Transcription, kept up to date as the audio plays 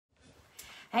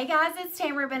Hey guys, it's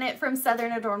Tamara Bennett from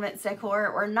Southern Adornments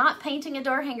Decor. We're not painting a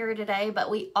door hanger today, but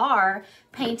we are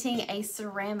painting a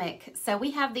ceramic. So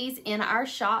we have these in our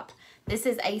shop. This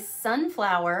is a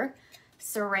sunflower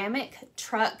ceramic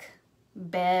truck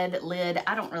bed lid.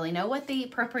 I don't really know what the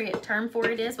appropriate term for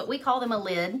it is, but we call them a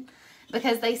lid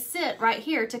because they sit right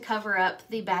here to cover up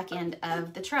the back end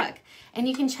of the truck. And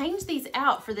you can change these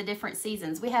out for the different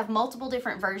seasons. We have multiple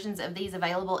different versions of these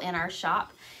available in our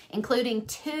shop, including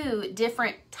 2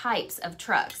 different types of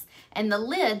trucks. And the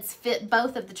lids fit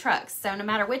both of the trucks. So no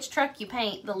matter which truck you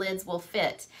paint, the lids will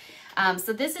fit.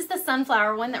 So this is the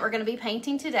sunflower one that we're going to be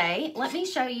painting today. Let me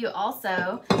show you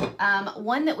also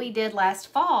one that we did last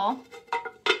fall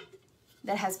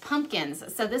that has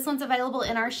pumpkins. So this one's available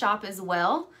in our shop as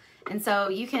well. And so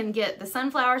you can get the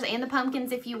sunflowers and the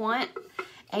pumpkins if you want.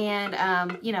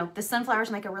 And, you know, the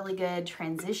sunflowers make a really good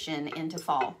transition into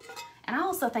fall. And I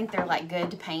also think they're like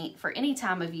good to paint for any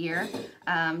time of year,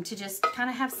 to just kind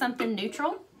of have something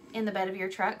neutral in the bed of your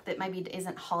truck that maybe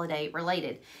isn't holiday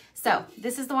related. So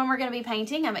this is the one we're going to be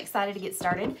painting. I'm excited to get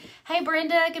started. Hey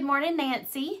Brenda, good morning.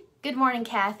 Nancy. Good morning,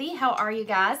 Kathy. How are you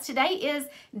guys? Today is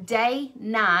day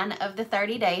 9 of the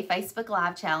 30-day Facebook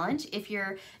Live Challenge. If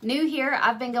you're new here,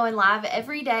 I've been going live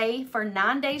every day for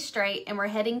 9 days straight, and we're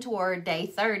heading toward day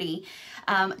 30.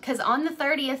 Because on the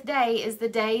 30th day is the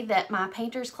day that my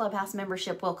Painters Clubhouse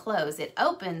membership will close. It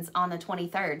opens on the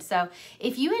 23rd. So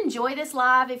if you enjoy this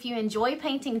live, if you enjoy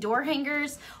painting door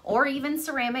hangers or even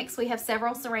ceramics, we have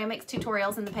several ceramics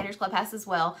tutorials in the Painters Clubhouse as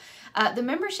well. The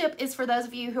membership is for those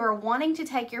of you who are wanting to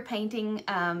take your painting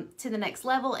to the next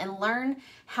level and learn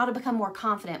how to become more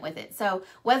confident with it. So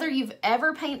whether you've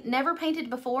ever never painted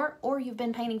before or you've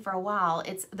been painting for a while,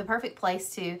 it's the perfect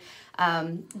place to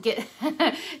get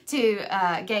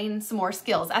to gain some more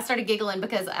skills. I started giggling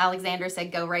because Alexandra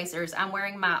said go Racers. I'm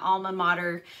wearing my alma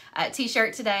mater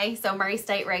t-shirt today, so Murray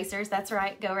State Racers. That's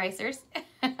right, go Racers.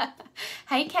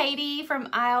 Hey Katie from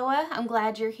Iowa, I'm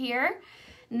glad you're here.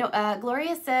 No,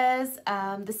 Gloria says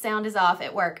the sound is off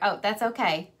at work. Oh, that's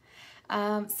okay.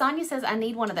 Sonia says I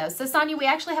need one of those. So Sonia, we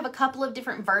actually have a couple of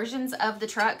different versions of the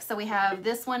truck. So we have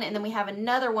this one, and then we have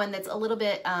another one that's a little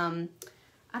bit,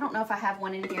 I don't know if I have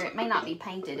one in here. It may not be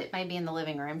painted. It may be in the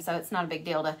living room, so it's not a big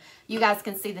deal. You guys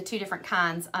can see the 2 different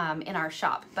kinds in our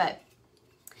shop. But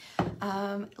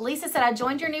Lisa said, I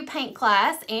joined your new paint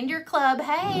class and your club.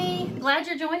 Hey, glad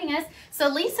you're joining us. So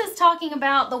Lisa's talking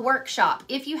about the workshop.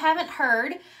 If you haven't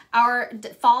heard, our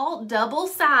fall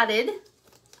double-sided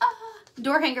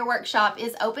door hanger workshop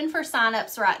is open for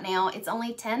sign-ups right now. It's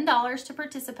only $10 to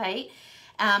participate.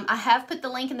 I have put the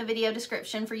link in the video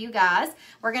description for you guys.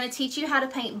 We're going to teach you how to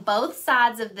paint both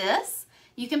sides of this.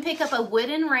 You can pick up a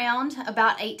wooden round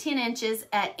about 8-10 inches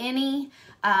at any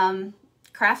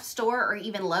craft store or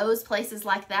even Lowe's, places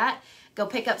like that. Go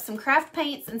pick up some craft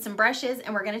paints and some brushes,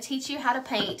 and we're going to teach you how to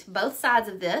paint both sides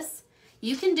of this.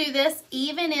 You can do this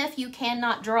even if you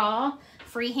cannot draw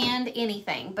freehand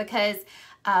anything, because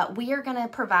we are going to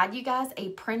provide you guys a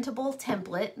printable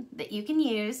template that you can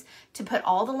use to put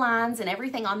all the lines and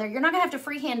everything on there. You're not going to have to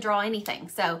freehand draw anything.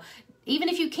 So even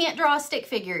if you can't draw a stick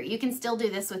figure, you can still do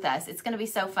this with us. It's going to be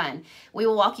so fun. We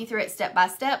will walk you through it step by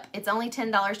step. It's only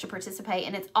 $10 to participate,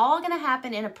 and it's all going to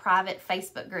happen in a private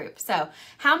Facebook group. So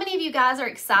how many of you guys are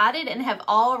excited and have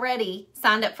already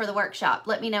signed up for the workshop?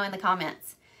 Let me know in the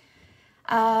comments.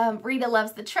 Rita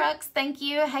loves the trucks. Thank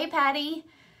you. Hey, Patty.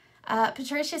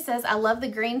 Patricia says, I love the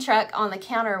green truck on the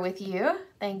counter with you.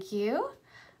 Thank you.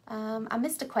 I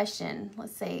missed a question.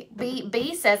 Let's see.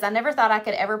 B says, I never thought I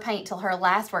could ever paint till her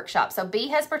last workshop. So B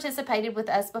has participated with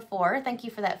us before. Thank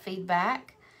you for that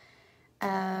feedback.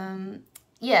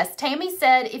 Yes, Tammy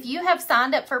said, if you have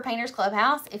signed up for Painters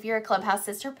Clubhouse, if you're a Clubhouse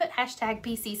sister, put hashtag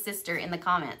PC Sister in the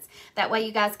comments. That way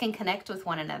you guys can connect with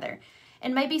one another.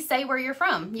 And maybe say where you're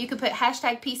from. You could put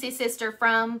hashtag PC Sister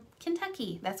from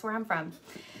Kentucky. That's where I'm from.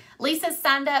 Lisa's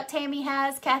signed up, Tammy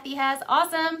has, Kathy has.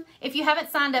 Awesome. If you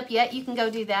haven't signed up yet, you can go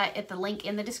do that at the link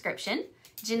in the description.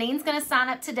 Janine's going to sign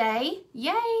up today.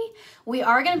 Yay. We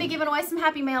are going to be giving away some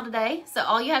Happy Mail today. So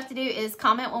all you have to do is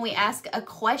comment when we ask a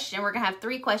question. We're going to have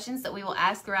 3 questions that we will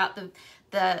ask throughout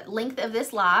the length of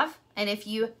this live. And if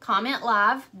you comment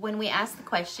live when we ask the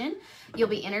question, you'll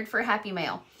be entered for Happy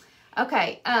Mail.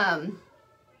 Okay.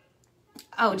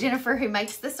 Oh, Jennifer, who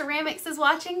makes the ceramics, is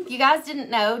watching. You guys didn't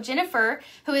know, Jennifer,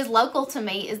 who is local to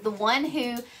me, is the one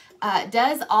who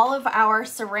does all of our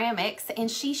ceramics, and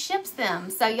she ships them.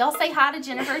 So y'all say hi to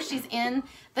Jennifer. She's in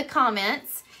the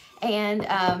comments. And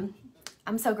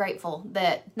I'm so grateful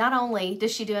that not only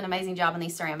does she do an amazing job on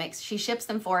these ceramics, she ships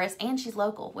them for us, and she's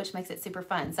local, which makes it super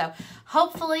fun. So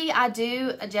hopefully I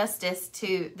do justice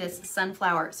to this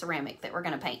sunflower ceramic that we're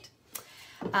going to paint.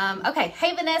 Okay,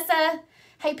 hey Vanessa.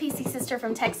 Hey PC Sister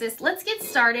from Texas. Let's get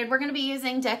started. We're going to be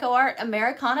using DecoArt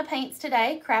Americana paints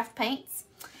today, craft paints.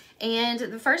 And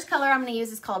the first color I'm going to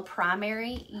use is called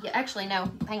Primary. Actually,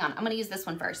 no, hang on. I'm going to use this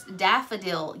one first.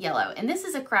 Daffodil Yellow. And this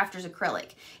is a crafter's acrylic.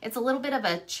 It's a little bit of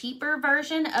a cheaper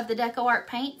version of the DecoArt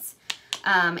paints.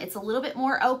 It's a little bit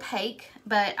more opaque,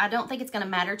 but I don't think it's going to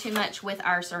matter too much with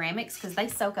our ceramics because they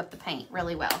soak up the paint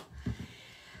really well.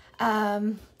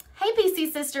 Hey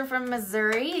PC Sister from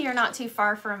Missouri. You're not too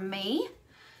far from me.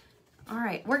 All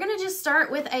right, we're gonna just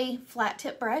start with a flat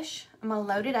tip brush. I'm gonna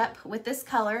load it up with this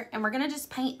color and we're gonna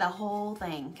just paint the whole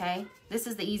thing, okay? This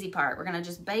is the easy part. We're gonna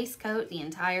just base coat the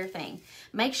entire thing.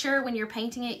 Make sure when you're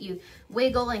painting it, you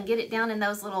wiggle and get it down in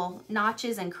those little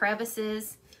notches and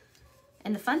crevices.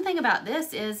 And the fun thing about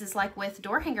this is like with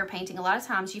door hanger painting, a lot of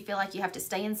times you feel like you have to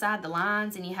stay inside the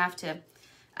lines and you have to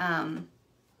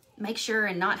make sure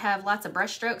and not have lots of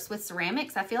brush strokes with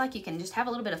ceramics. I feel like you can just have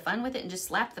a little bit of fun with it and just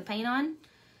slap the paint on.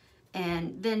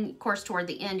 And then, of course, toward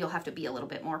the end, you'll have to be a little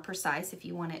bit more precise if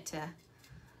you want it to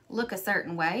look a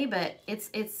certain way. But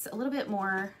it's a little bit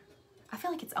more, I feel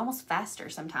like it's almost faster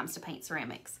sometimes to paint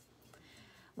ceramics.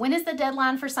 When is the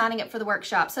deadline for signing up for the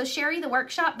workshop? So, Sherry, the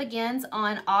workshop begins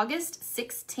on August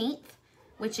 16th,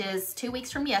 which is 2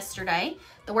 weeks from yesterday.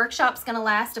 The workshop's going to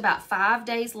last about 5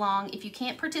 days long. If you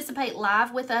can't participate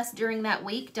live with us during that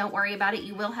week, don't worry about it.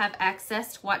 You will have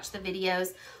access to watch the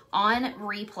videos on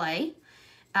replay.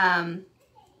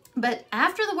 But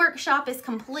after the workshop is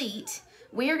complete,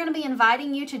 we are going to be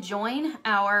inviting you to join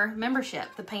our membership,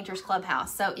 the Painters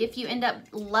Clubhouse. So if you end up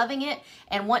loving it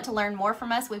and want to learn more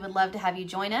from us, we would love to have you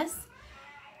join us.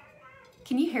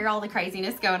 Can you hear all the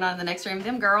craziness going on in the next room?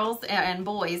 Them girls and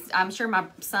boys, I'm sure my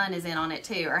son is in on it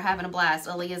too, are having a blast.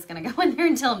 Aaliyah's going to go in there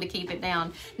and tell him to keep it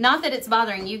down. Not that it's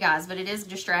bothering you guys, but it is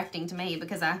distracting to me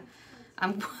because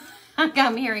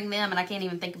I'm hearing them and I can't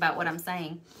even think about what I'm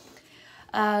saying.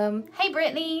 Hey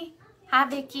Brittany, hi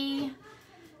Vicki,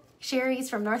 Sherry's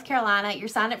from North Carolina. You're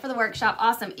signed up for the workshop.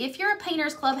 Awesome. If you're a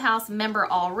Painters Clubhouse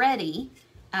member already,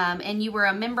 and you were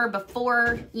a member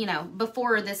before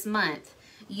this month,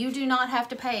 you do not have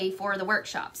to pay for the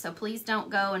workshop. So please don't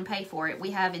go and pay for it.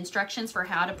 We have instructions for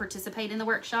how to participate in the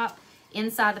workshop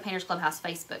inside the Painters Clubhouse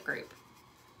Facebook group.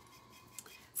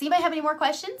 Does anybody have any more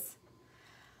questions?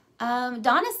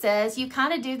 Donna says, you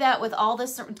kind of do that with all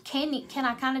the, can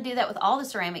I kind of do that with all the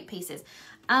ceramic pieces?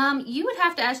 You would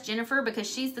have to ask Jennifer because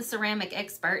she's the ceramic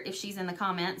expert if she's in the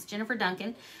comments, Jennifer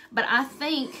Duncan. But I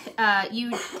think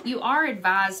you are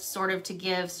advised sort of to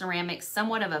give ceramics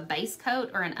somewhat of a base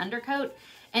coat or an undercoat.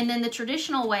 And then the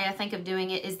traditional way I think of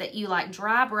doing it is that you like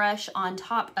dry brush on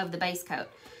top of the base coat.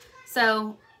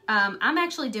 So I'm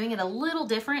actually doing it a little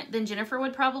different than Jennifer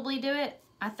would probably do it.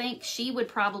 I think she would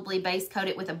probably base coat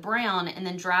it with a brown and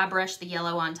then dry brush the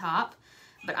yellow on top.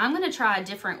 But I'm going to try a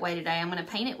different way today. I'm going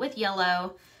to paint it with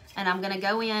yellow and I'm going to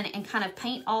go in and kind of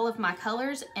paint all of my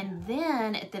colors. And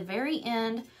then at the very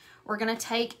end, we're going to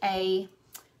take a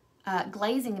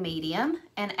glazing medium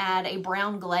and add a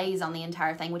brown glaze on the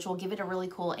entire thing, which will give it a really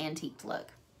cool antique look.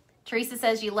 Teresa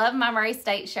says, you love my Murray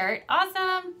State shirt.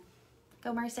 Awesome.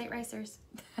 Go Murray State Racers.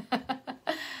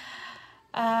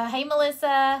 Hey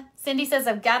Melissa. Cindy says,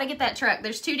 I've got to get that truck.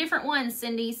 There's 2 different ones,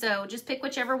 Cindy, so just pick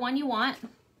whichever one you want,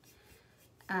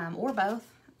 or both.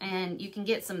 And you can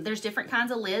get some, there's different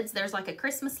kinds of lids. There's like a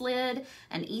Christmas lid,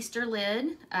 an Easter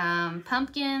lid,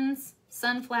 pumpkins,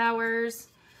 sunflowers.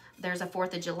 There's a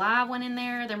 4th of July one in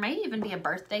there. There may even be a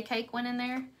birthday cake one in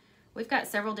there. We've got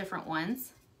several different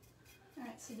ones. All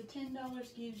right, so the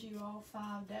 $10 gives you all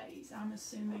 5 days, I'm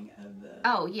assuming, of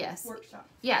the workshop.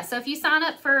 Yeah, so if you sign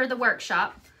up for the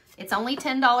workshop, it's only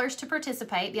 $10 to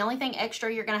participate. The only thing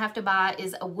extra you're going to have to buy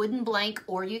is a wooden blank,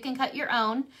 or you can cut your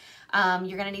own.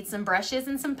 You're going to need some brushes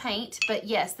and some paint. But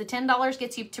yes, the $10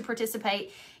 gets you to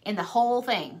participate in the whole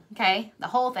thing, okay? The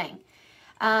whole thing.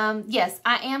 Yes,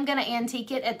 I am going to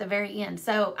antique it at the very end.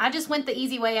 So I just went the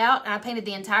easy way out, and I painted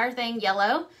the entire thing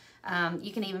yellow.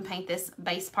 You can even paint this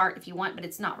base part if you want, but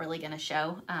it's not really going to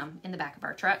show in the back of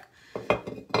our truck.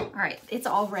 All right, it's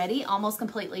already almost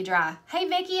completely dry. Hey,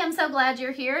 Vicki, I'm so glad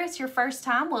you're here. It's your first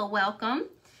time. Well, welcome.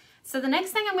 So the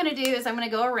next thing I'm going to do is I'm going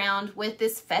to go around with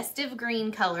this festive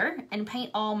green color and paint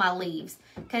all my leaves.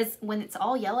 Because when it's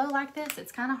all yellow like this,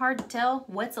 it's kind of hard to tell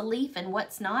what's a leaf and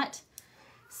what's not.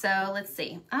 So let's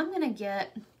see. I'm going to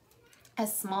get a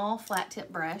small flat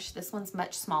tip brush. This one's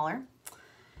much smaller.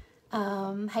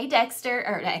 Hey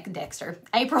Dexter,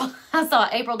 April. I saw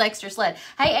April Dexter Sled.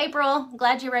 Hey April,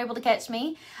 glad you were able to catch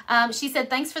me. She said,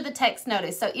 thanks for the text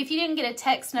notice. So if you didn't get a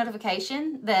text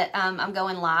notification that I'm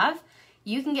going live,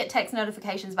 you can get text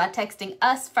notifications by texting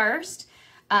us first.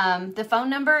 The phone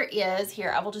number is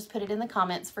here. I will just put it in the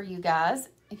comments for you guys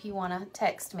if you want to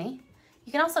text me.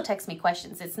 You can also text me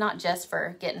questions. It's not just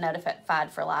for getting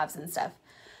notified for lives and stuff.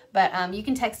 But you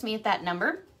can text me at that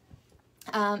number.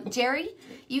 Jerry,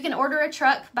 you can order a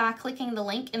truck by clicking the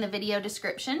link in the video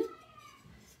description.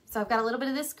 So I've got a little bit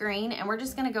of this green, and we're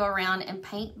just going to go around and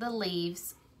paint the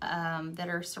leaves that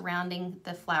are surrounding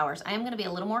the flowers. I am going to be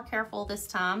a little more careful this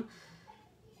time.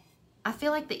 I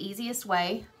feel like the easiest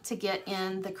way to get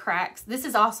in the cracks, this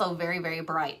is also very, very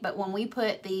bright, but when we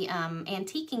put the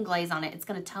antiquing glaze on it, it's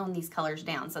going to tone these colors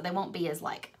down, so they won't be as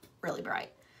like really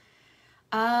bright.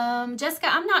 Jessica,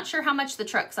 I'm not sure how much the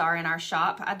trucks are in our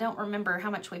shop. I don't remember how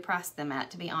much we priced them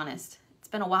at, to be honest. It's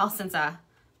been a while since I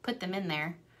put them in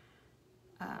there.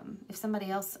 If somebody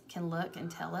else can look and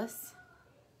tell us.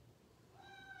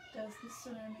 Does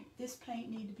this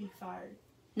paint need to be fired?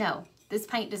 No, this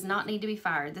paint does not need to be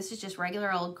fired. This is just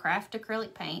regular old craft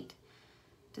acrylic paint.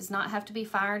 Does not have to be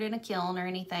fired in a kiln or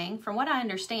anything. From what I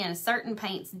understand, certain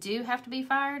paints do have to be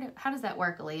fired. How does that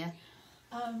work, Aaliyah?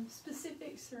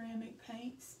 Specific ceramic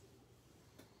paints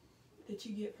that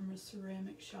you get from a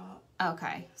ceramic shop.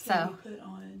 Okay, can be put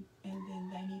on, and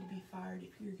then they need to be fired if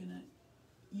you're gonna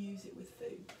use it with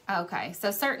food. Okay,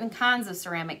 so certain kinds of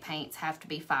ceramic paints have to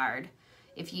be fired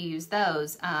if you use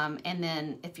those, and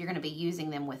then if you're going to be using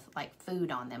them with like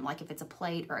food on them, like if it's a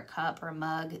plate or a cup or a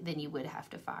mug, then you would have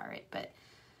to fire it. But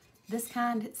this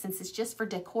kind, since it's just for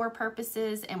decor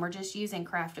purposes and we're just using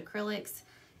craft acrylics,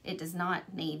 it does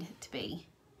not need to be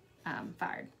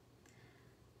fired.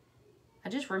 I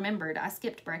just remembered I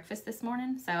skipped breakfast this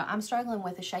morning, so I'm struggling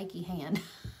with a shaky hand.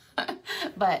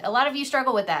 But a lot of you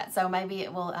struggle with that, so maybe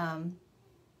it will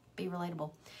be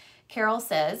relatable. Carol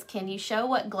says, can you show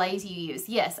what glaze you use?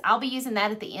 Yes, I'll be using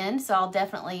that at the end, so I'll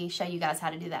definitely show you guys how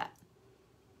to do that.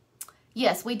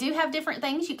 Yes, we do have different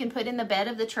things you can put in the bed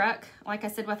of the truck. Like I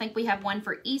said, I think we have one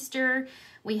for Easter.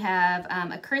 We have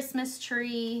a Christmas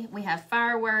tree. We have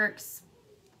fireworks,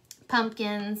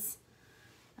 pumpkins.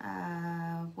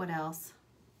 What else?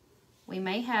 We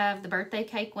may have the birthday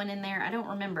cake one in there. I don't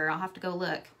remember. I'll have to go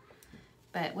look.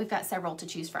 But we've got several to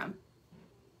choose from.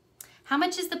 How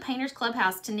much is the Painters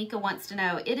Clubhouse? Tanika wants to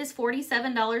know. It is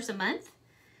 $47 a month,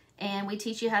 and we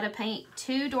teach you how to paint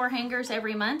 2 door hangers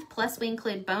every month, plus we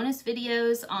include bonus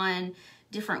videos on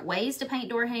different ways to paint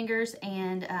door hangers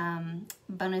and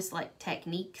bonus like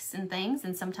techniques and things,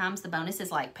 and sometimes the bonus is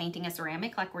like painting a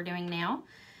ceramic like we're doing now.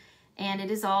 And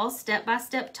it is all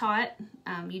step-by-step taught.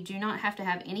 You do not have to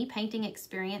have any painting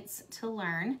experience to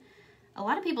learn. A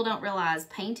lot of people don't realize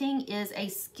painting is a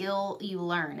skill you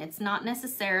learn. It's not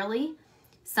necessarily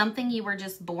something you were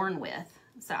just born with.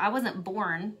 So I wasn't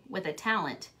born with a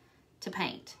talent to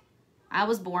paint. I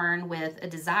was born with a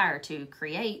desire to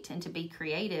create and to be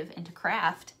creative and to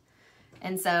craft.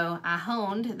 And so I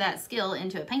honed that skill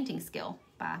into a painting skill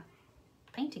by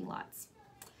painting lots.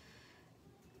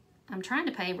 I'm trying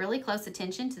to pay really close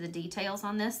attention to the details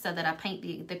on this so that I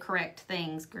paint the correct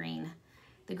things green.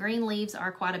 The green leaves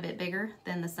are quite a bit bigger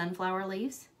than the sunflower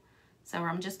leaves. So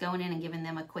I'm just going in and giving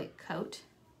them a quick coat.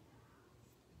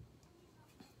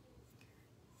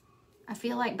 I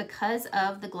feel like because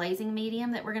of the glazing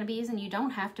medium that we're going to be using, you don't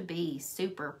have to be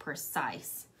super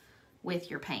precise with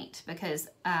your paint, because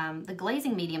the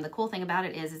glazing medium, the cool thing about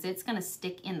it is it's going to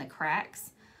stick in the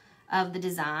cracks of the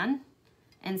design.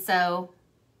 And so,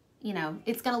 you know,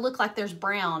 it's going to look like there's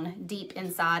brown deep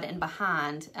inside and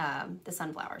behind the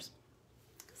sunflowers.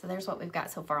 So there's what we've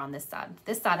got so far on this side.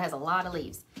 This side has a lot of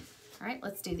leaves. All right,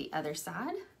 let's do the other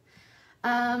side.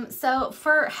 So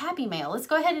for Happy Mail, let's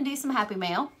go ahead and do some Happy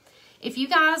Mail. If you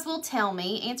guys will tell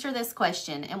me, answer this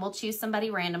question, and we'll choose somebody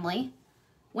randomly.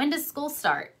 When does school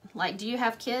start? Like, do you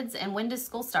have kids, and when does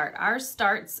school start? Ours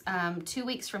starts 2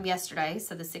 weeks from yesterday,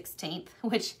 so the 16th,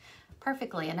 which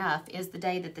perfectly enough is the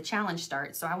day that the challenge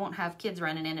starts, so I won't have kids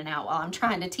running in and out while I'm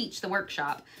trying to teach the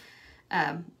workshop.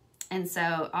 And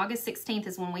so August 16th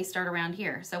is when we start around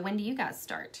here. So when do you guys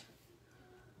start?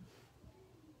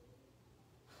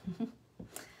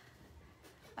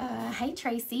 Hey,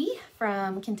 Tracy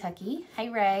from Kentucky. Hey,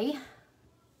 Ray.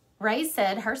 Ray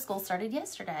said her school started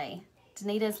yesterday.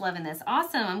 Danita's loving this.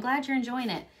 Awesome. I'm glad you're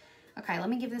enjoying it. Okay, let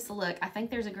me give this a look. I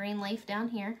think there's a green leaf down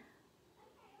here.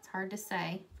 It's hard to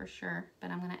say for sure,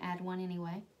 but I'm going to add one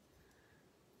anyway.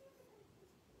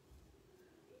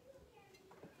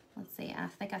 Let's see. I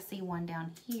think I see one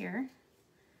down here.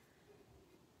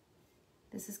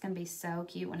 This is going to be so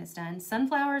cute when it's done.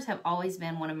 Sunflowers have always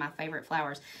been one of my favorite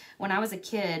flowers. When I was a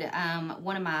kid,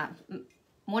 one of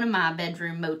my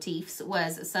bedroom motifs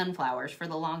was sunflowers. For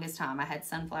the longest time, I had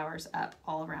sunflowers up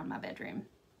all around my bedroom.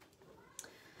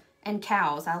 And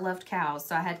cows. I loved cows.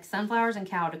 So I had sunflowers and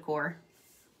cow decor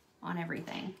on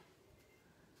everything.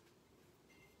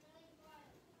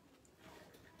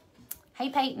 Hey,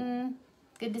 Peyton.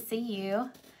 Good to see you.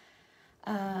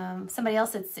 Somebody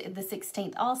else said the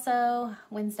 16th also.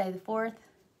 Wednesday the 4th.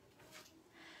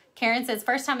 Karen says,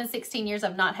 first time in 16 years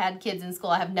I've not had kids in school.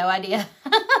 I have no idea.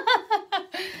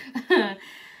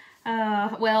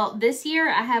 Well, this year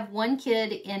I have one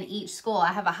kid in each school.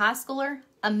 I have a high schooler,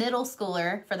 a middle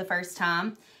schooler for the first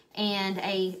time, and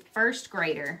a first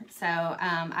grader. So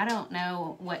I don't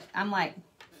know what, I'm like,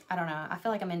 I don't know. I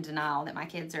feel like I'm in denial that my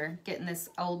kids are getting this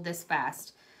old this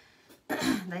fast.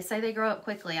 They say they grow up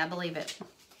quickly. I believe it.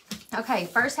 Okay,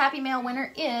 first Happy Mail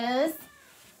winner is...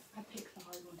 I pick the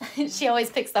hard ones. She always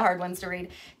picks the hard ones to read.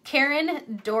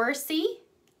 Karen Dorsey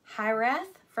Hyrath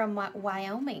from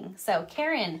Wyoming. So,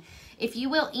 Karen, if you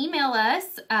will email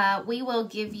us, we will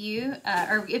give you,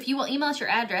 or if you will email us your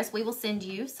address, we will send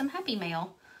you some Happy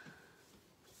Mail.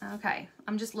 Okay,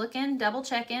 I'm just looking, double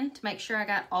checking to make sure I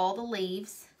got all the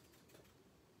leaves.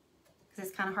 Because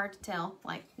it's kind of hard to tell.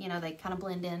 Like, you know, they kind of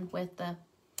blend in with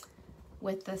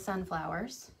the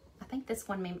sunflowers. I think this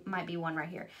one might be one right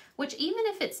here. Which even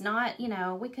if it's not, you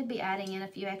know, we could be adding in a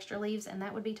few extra leaves and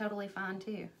that would be totally fine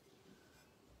too.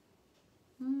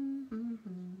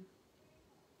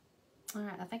 All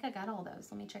right, I think I got all those.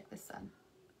 Let me check this side.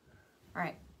 All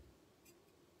right.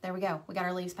 There we go. We got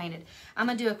our leaves painted. I'm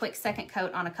going to do a quick second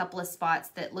coat on a couple of spots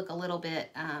that look a little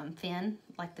bit thin,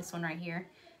 like this one right here.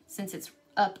 Since it's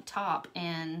up top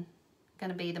and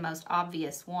going to be the most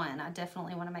obvious one, I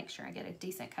definitely want to make sure I get a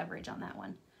decent coverage on that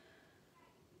one.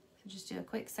 Just do a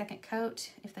quick second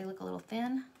coat if they look a little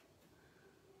thin.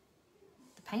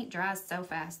 The paint dries so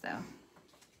fast though.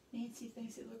 Nancy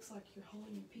thinks it looks like you're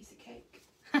holding a piece of cake.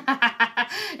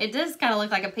 It does kind of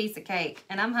look like a piece of cake,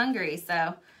 and I'm hungry,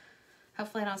 so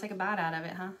hopefully I don't take a bite out of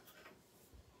it, huh?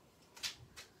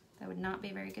 That would not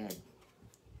be very good.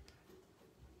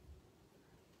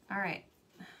 All right.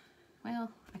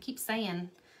 Well, I keep saying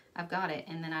I've got it,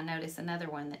 and then I notice another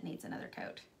one that needs another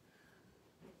coat.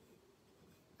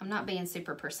 I'm not being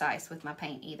super precise with my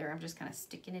paint either. I'm just kind of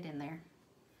sticking it in there.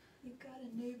 You've got a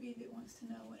newbie that wants to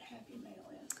know what Happy Mail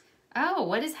is. Oh,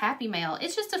 what is Happy Mail?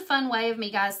 It's just a fun way of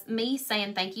me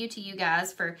saying thank you to you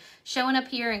guys for showing up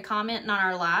here and commenting on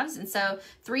our lives. And so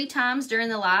 3 times during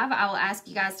the live, I will ask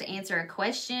you guys to answer a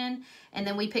question, and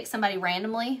then we pick somebody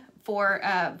randomly for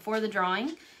the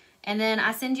drawing. And then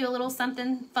I send you a little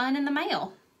something fun in the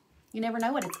mail. You never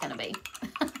know what it's going to be.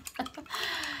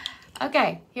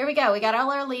 Okay, here we go. We got all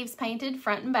our leaves painted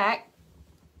front and back.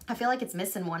 I feel like it's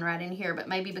missing one right in here, but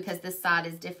maybe because this side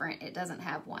is different, it doesn't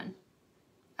have one.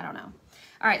 I don't know.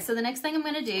 All right, so the next thing I'm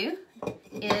going to do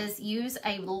is use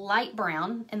a light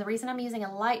brown. And the reason I'm using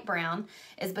a light brown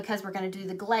is because we're going to do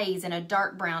the glaze in a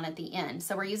dark brown at the end.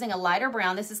 So we're using a lighter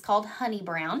brown. This is called honey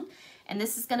brown. And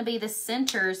this is going to be the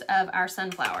centers of our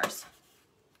sunflowers.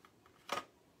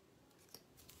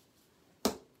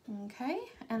 Okay,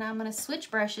 and I'm going to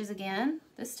switch brushes again.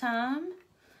 This time,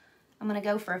 I'm going to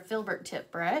go for a filbert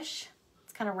tip brush.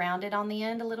 It's kind of rounded on the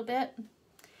end a little bit.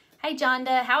 Hey,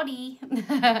 Jonda, howdy.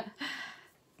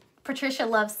 Patricia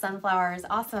loves sunflowers.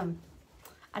 Awesome.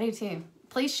 I do too.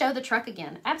 Please show the truck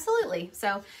again. Absolutely.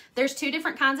 So there's 2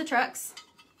 different kinds of trucks.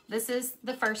 This is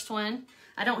the first one.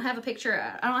 I don't have a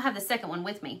picture. I don't have the second one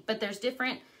with me, but there's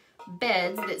different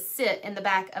beds that sit in the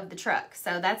back of the truck.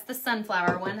 So that's the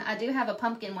sunflower one. I do have a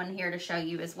pumpkin one here to show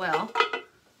you as well.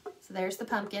 So there's the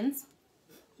pumpkins.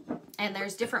 And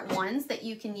there's different ones that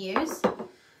you can use.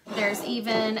 There's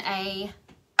even a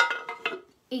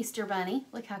Easter bunny.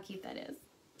 Look how cute that is.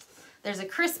 There's a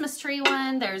Christmas tree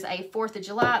one. There's a 4th of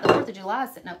July. The 4th of July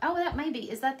is sitting up. Oh, that may be.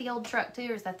 Is that the old truck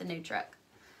too, or is that the new truck?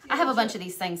 I have a bunch of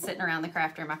these things sitting around the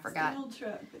craft room. I forgot. It's the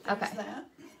old truck, but there's that.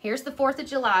 Here's the 4th of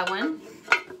July one.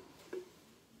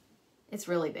 It's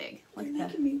really big. Look You're at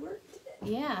making me work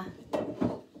today. Yeah.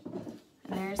 And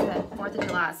there's the 4th of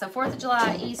July. So 4th of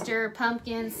July, Easter,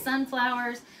 pumpkins,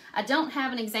 sunflowers. I don't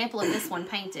have an example of this one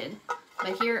painted,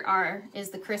 but here is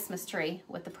the Christmas tree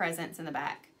with the presents in the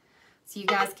back. So you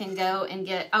guys can go and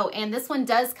get, oh, and this one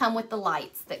does come with the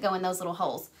lights that go in those little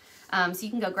holes. So you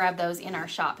can go grab those in our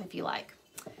shop if you like.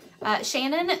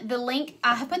 Shannon, the link,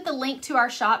 I have put the link to our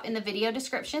shop in the video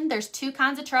description. There's 2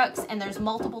 kinds of trucks and there's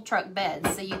multiple truck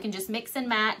beds. So you can just mix and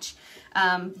match.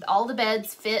 All the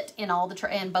beds fit in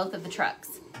in both of the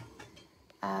trucks.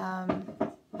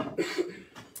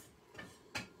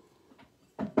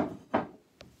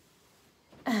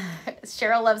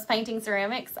 Cheryl loves painting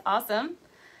ceramics. Awesome.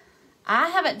 I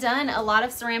haven't done a lot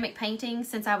of ceramic painting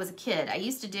since I was a kid. I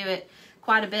used to do it quite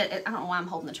quite a bit. I don't know why I'm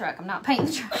holding the truck. I'm not painting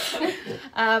the truck.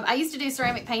 I used to do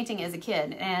ceramic painting as a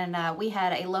kid, and we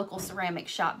had a local ceramic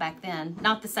shop back then.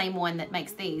 Not the same one that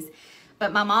makes these.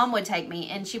 But my mom would take me,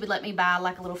 and she would let me buy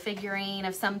like a little figurine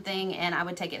of something, and I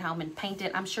would take it home and paint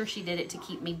it. I'm sure she did it to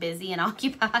keep me busy and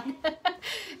occupied,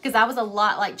 because I was a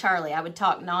lot like Charlie. I would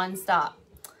talk nonstop.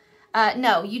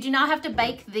 No, you do not have to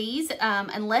bake these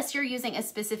unless you're using a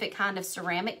specific kind of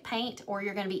ceramic paint or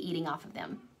you're going to be eating off of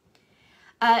them.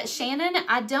 Shannon,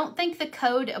 I don't think the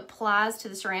code applies to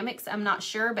the ceramics. I'm not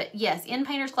sure, but yes, in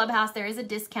Painters Clubhouse, there is a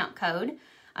discount code.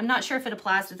 I'm not sure if it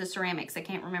applies to the ceramics. I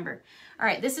can't remember. All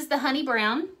right, this is the honey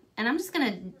brown, and I'm just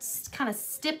going to kind of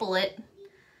stipple it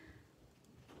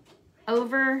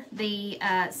over the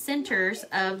centers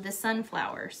of the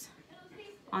sunflowers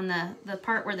on the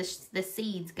part where the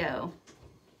seeds go.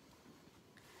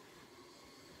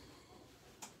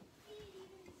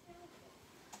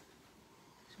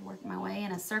 Just work my way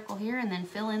in a circle here and then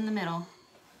fill in the middle.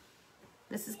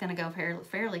 This is going to go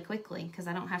fairly quickly because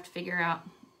I don't have to figure out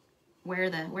where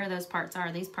those parts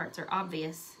are. These parts are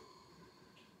obvious.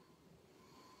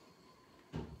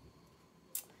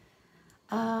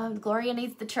 Gloria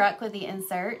needs the truck with the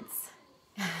inserts.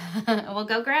 We'll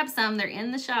go grab some. They're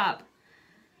in the shop.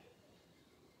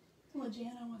 Well,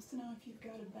 Jana wants to know if you've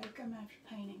got to bake them after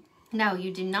painting. No,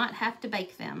 you do not have to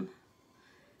bake them.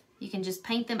 You can just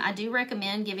paint them. I do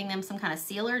recommend giving them some kind of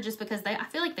sealer just because I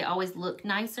feel like they always look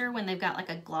nicer when they've got like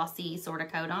a glossy sort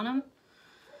of coat on them.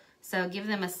 So give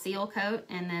them a seal coat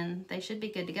and then they should be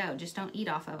good to go. Just don't eat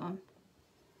off of them.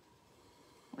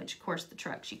 Which, of course, the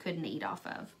truck she couldn't eat off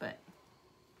of, but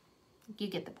you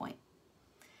get the point.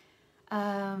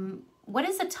 What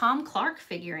is a Tom Clark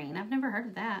figurine? I've never heard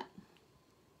of that.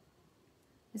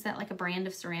 Is that like a brand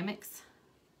of ceramics?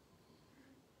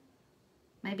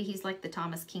 Maybe he's like the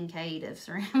Thomas Kincaid of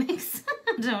ceramics.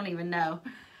 I don't even know.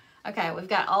 Okay, we've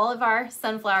got all of our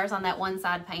sunflowers on that one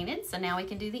side painted, so now we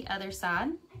can do the other side.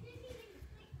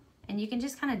 And you can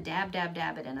just kind of dab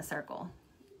it in a circle.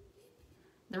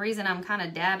 The reason I'm kind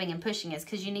of dabbing and pushing is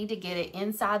because you need to get it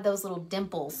inside those little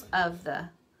dimples of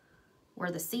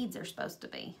where the seeds are supposed to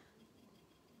be.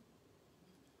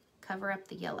 Cover up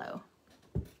the yellow.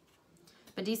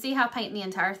 But do you see how painting the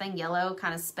entire thing yellow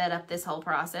kind of sped up this whole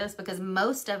process? Because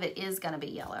most of it is going to be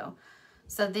yellow.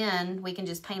 So then we can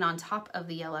just paint on top of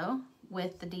the yellow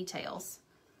with the details.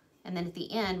 And then at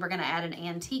the end, we're going to add an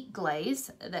antique glaze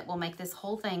that will make this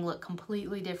whole thing look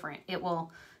completely different. It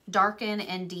will darken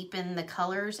and deepen the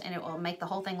colors, and it will make the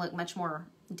whole thing look much more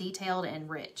detailed and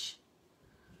rich.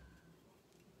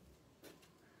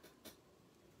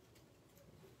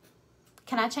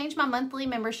 Can I change my monthly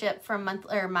membership from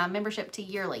my membership to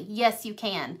yearly? Yes, you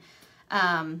can.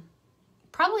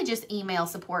 Probably just email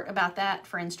support about that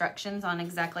for instructions on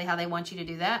exactly how they want you to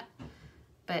do that.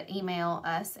 But email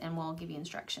us and we'll give you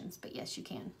instructions. But yes, you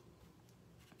can.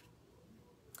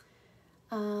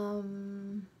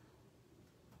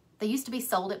 They used to be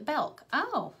sold at Belk.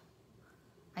 Oh,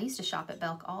 I used to shop at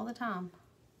Belk all the time.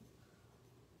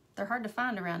 They're hard to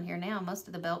find around here now. Most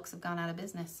of the Belks have gone out of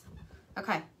business.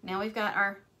 Okay, now we've got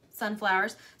our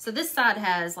sunflowers. So this side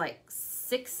has like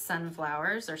 6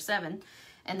 sunflowers or 7,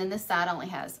 and then this side only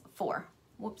has 4.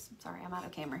 Whoops, sorry, I'm out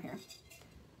of camera here.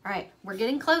 All right, we're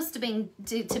getting close to being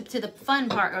to the fun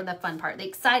part, or the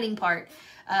exciting part,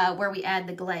 where we add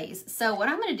the glaze. So what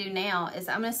I'm going to do now is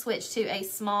I'm going to switch to a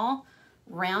small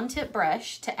round tip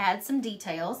brush to add some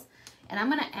details, and I'm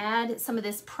going to add some of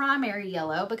this primary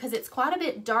yellow because it's quite a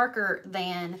bit darker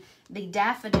than the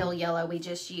daffodil yellow we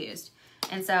just used.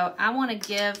 And so I want to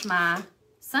give my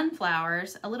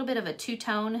sunflowers a little bit of a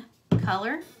two-tone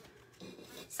color.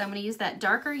 So I'm going to use that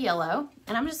darker yellow,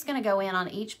 and I'm just going to go in on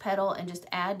each petal and just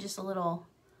add just a little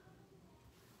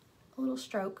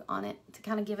stroke on it to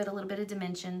kind of give it a little bit of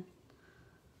dimension,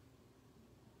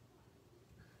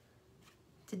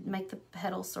 to make the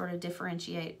petals sort of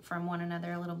differentiate from one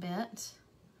another a little bit.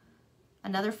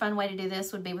 Another fun way to do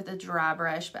this would be with a dry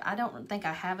brush, but I don't think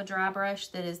I have a dry brush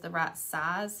that is the right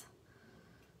size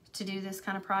to do this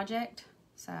kind of project.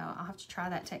 So I'll have to try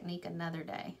that technique another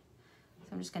day. So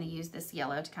I'm just going to use this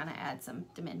yellow to kind of add some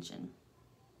dimension.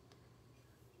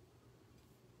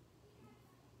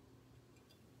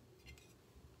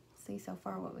 See so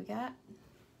far what we got.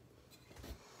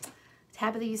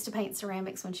 Tabitha used to paint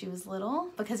ceramics when she was little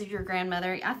because of your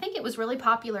grandmother. I think it was really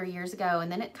popular years ago,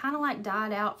 and then it kind of like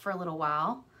died out for a little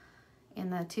while in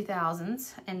the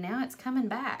 2000s, and now it's coming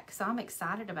back. So I'm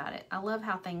excited about it. I love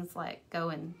how things like go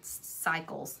in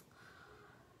cycles.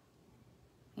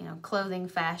 You know, clothing,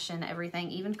 fashion, everything,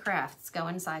 even crafts go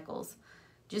in cycles.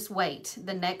 Just wait.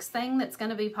 The next thing that's going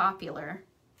to be popular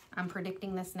I'm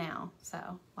predicting this now.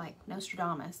 So, like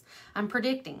Nostradamus, I'm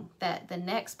predicting that the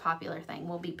next popular thing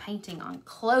will be painting on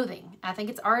clothing. I think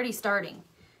it's already starting.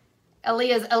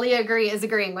 Aaliyah is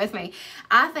agreeing with me.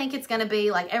 I think it's going to be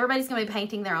like everybody's going to be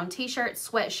painting their own t-shirts,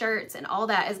 sweatshirts, and all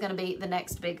that is going to be the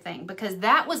next big thing, because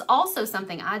that was also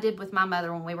something I did with my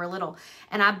mother when we were little.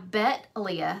 And I bet,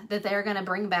 Aaliyah, that they're going to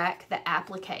bring back the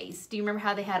appliques. Do you remember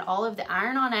how they had all of the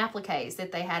iron-on appliques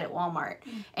that they had at Walmart?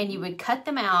 And you would cut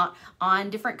them out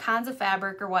on different kinds of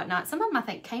fabric or whatnot. Some of them, I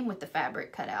think, came with the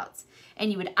fabric cutouts.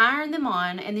 And you would iron them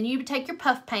on, and then you would take your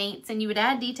puff paints and you would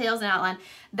add details and outline.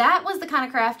 That was the kind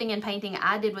of crafting and painting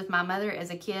I did with my mother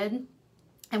as a kid,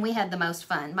 and we had the most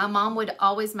fun. My mom would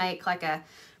always make like a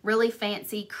really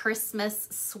fancy Christmas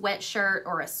sweatshirt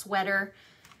or a sweater,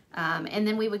 and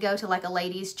then we would go to like a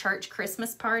ladies' church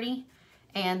Christmas party,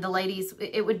 and the ladies,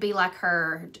 it would be like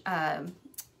her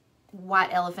White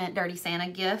Elephant Dirty Santa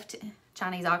gift,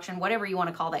 Chinese auction, whatever you want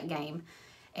to call that game.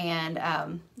 And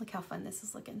look how fun this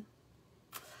is looking.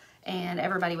 And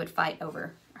everybody would fight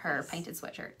over her painted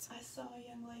sweatshirts. I saw a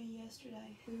young lady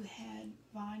yesterday who had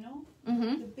vinyl.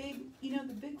 Mm-hmm. The big,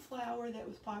 the big flower that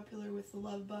was popular with the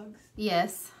love bugs.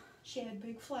 Yes. She had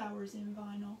big flowers in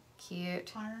vinyl.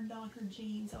 Cute. Ironed on her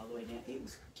jeans all the way down. It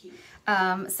was cute.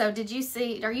 So did you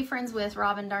see, are you friends with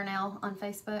Robin Darnell on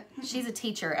Facebook? She's a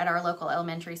teacher at our local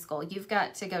elementary school. You've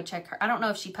got to go check her. I don't know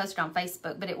if she posted on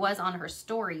Facebook, but it was on her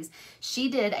stories.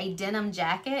 She did a denim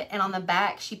jacket, and on the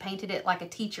back she painted it like a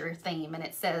teacher theme, and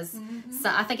it says, so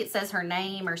I think it says her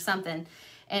name or something.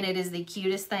 And it is the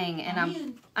cutest thing.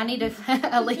 And I need to,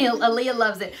 Aaliyah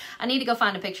loves it. I need to go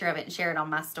find a picture of it and share it on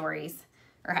my stories,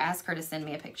 or ask her to send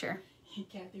me a picture.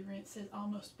 Kathy Rent says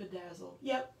almost bedazzled.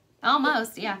 Yep.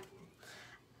 Almost, yeah.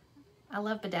 I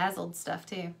love bedazzled stuff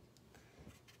too.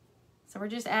 So we're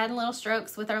just adding little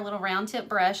strokes with our little round tip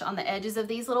brush on the edges of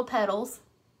these little petals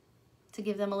to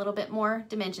give them a little bit more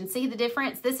dimension. See the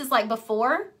difference? This is like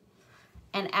before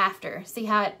and after. See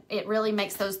how it really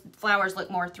makes those flowers look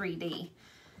more 3D.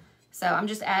 So I'm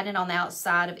just adding on the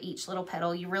outside of each little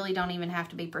petal. You really don't even have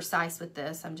to be precise with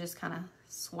this. I'm just kind of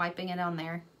swiping it on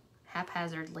there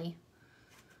haphazardly,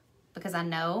 because I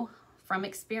know from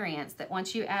experience that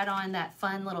once you add on that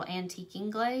fun little antiquing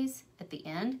glaze at the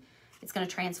end, it's going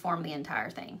to transform the entire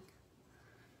thing,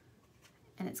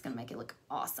 and it's going to make it look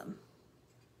awesome.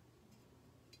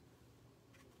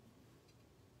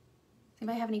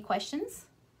 Anybody have any questions?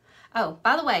 Oh,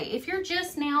 by the way, if you're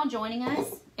just now joining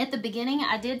us, at the beginning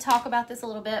I did talk about this a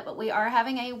little bit, but we are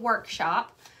having a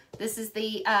workshop. This is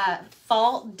the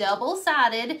fall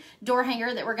double-sided door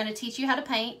hanger that we're going to teach you how to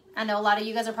paint. I know a lot of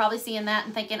you guys are probably seeing that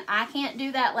and thinking, I can't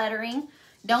do that lettering.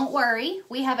 Don't worry.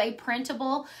 We have a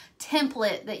printable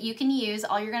template that you can use.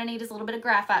 All you're going to need is a little bit of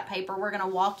graphite paper. We're going to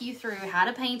walk you through how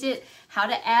to paint it, how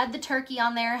to add the turkey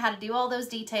on there, how to do all those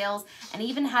details, and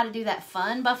even how to do that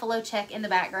fun buffalo check in the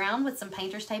background with some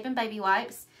painter's tape and baby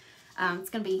wipes. It's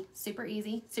going to be super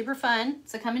easy, super fun.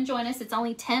 So come and join us. It's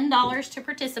only $10 to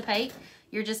participate.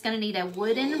 You're just going to need a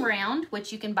wooden round,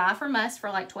 which you can buy from us for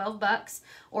like 12 bucks,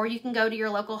 or you can go to your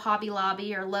local Hobby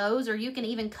Lobby or Lowe's, or you can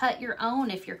even cut your own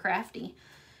if you're crafty.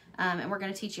 And we're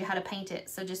going to teach you how to paint it.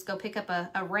 So just go pick up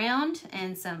a round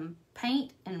and some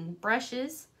paint and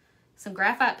brushes, some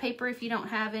graphite paper if you don't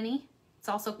have any. It's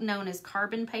also known as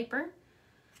carbon paper.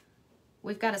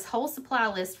 We've got a whole supply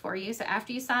list for you. So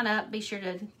after you sign up, be sure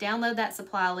to download that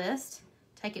supply list.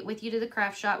 Take it with you to the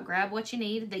craft shop, grab what you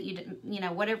need that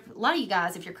whatever. A lot of you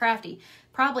guys, if you're crafty,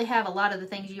 probably have a lot of the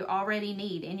things you already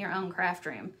need in your own craft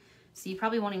room. So you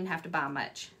probably won't even have to buy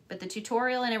much. But the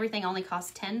tutorial and everything only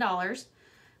costs $10.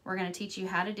 We're going to teach you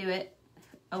how to do it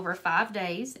over 5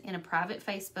 days in a private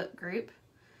Facebook group.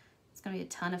 It's going to be a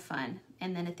ton of fun.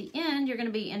 And then at the end, you're going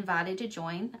to be invited to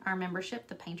join our membership,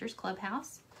 the Painters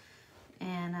Clubhouse.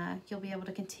 And you'll be able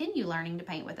to continue learning to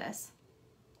paint with us.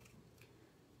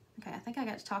 Okay, I think I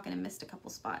got to talking and missed a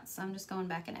couple spots, so I'm just going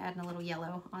back and adding a little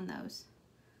yellow on those.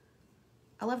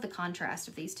 I love the contrast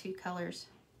of these two colors.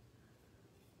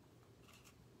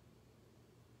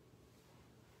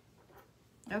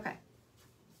 Okay.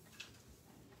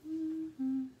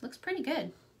 Looks pretty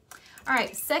good. All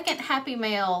right, second happy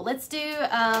mail. Let's do,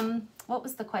 what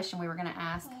was the question we were going to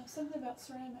ask? Something about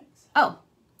ceramics. Oh,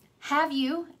 have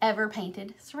you ever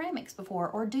painted ceramics before,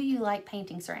 or do you like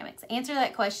painting ceramics? Answer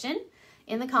that question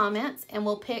in the comments, and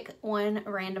we'll pick one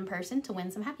random person to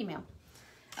win some happy mail.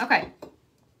 Okay,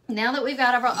 now that we've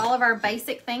got all of our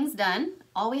basic things done,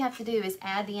 all we have to do is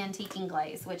add the antiquing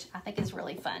glaze, which I think is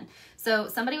really fun. So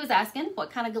somebody was asking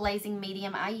what kind of glazing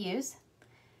medium I use.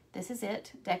 This is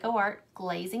it, DecoArt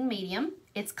Glazing Medium.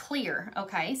 It's clear,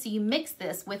 okay? So you mix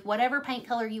this with whatever paint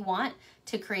color you want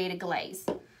to create a glaze.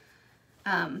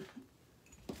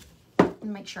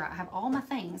 Make sure I have all my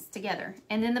things together.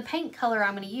 And then the paint color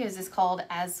I'm going to use is called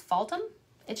Asphaltum.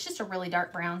 It's just a really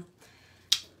dark brown.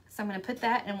 So I'm going to put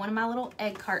that in one of my little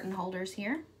egg carton holders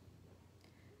here.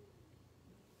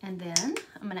 And then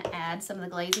I'm going to add some of the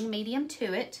glazing medium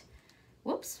to it.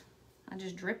 Whoops, I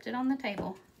just dripped it on the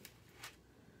table.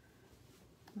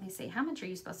 Let me see, how much are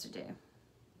you supposed to do?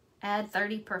 Add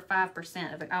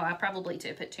 35% of it. Oh, I probably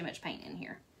put too much paint in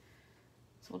here.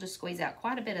 So we'll just squeeze out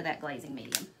quite a bit of that glazing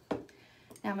medium.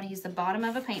 Now I'm going to use the bottom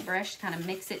of a paintbrush to kind of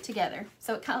mix it together.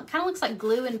 So it kind of looks like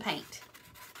glue and paint.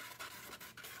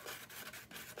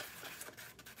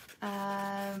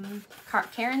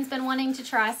 Karen's been wanting to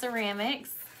try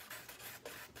ceramics.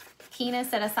 Keena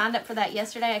said, I signed up for that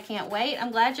yesterday. I can't wait.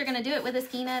 I'm glad you're going to do it with us,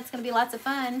 Keena. It's going to be lots of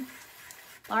fun.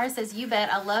 Laura says, you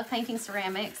bet. I love painting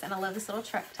ceramics, and I love this little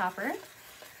truck topper.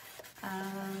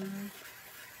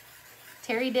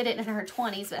 Terry did it in her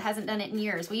 20s, but hasn't done it in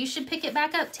years. Well, you should pick it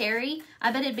back up, Terry.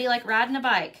 I bet it'd be like riding a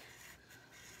bike.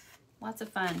 Lots of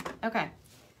fun. Okay,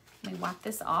 let me wipe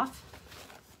this off.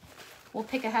 We'll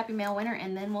pick a Happy Mail winner,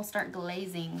 and then we'll start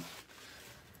glazing.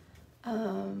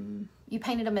 You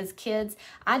painted them as kids.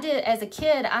 I did, as a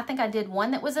kid, I think I did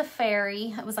one that was a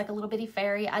fairy. It was like a little bitty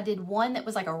fairy. I did one that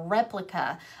was like a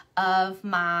replica of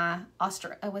my,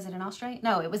 was it an Australian?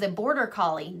 No, it was a Border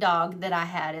Collie dog that I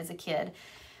had as a kid.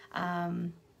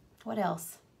 What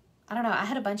else? I don't know. I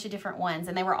had a bunch of different ones,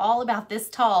 and they were all about this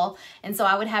tall, and so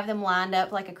I would have them lined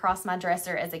up like across my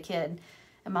dresser as a kid.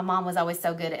 And my mom was always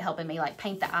so good at helping me like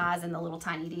paint the eyes and the little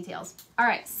tiny details. All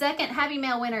right, second Happy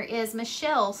Mail winner is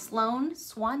Michelle Sloan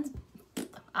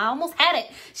I almost had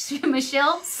it.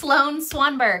 Michelle Sloan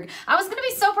Swanberg. I was going to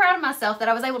be so proud of myself that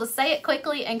I was able to say it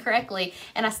quickly and correctly,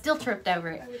 and I still tripped over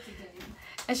it. Oh, it's a game.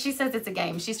 And she says it's a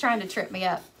game. She's trying to trip me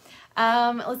up.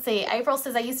 Let's see. April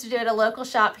says, I used to do it at a local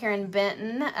shop here in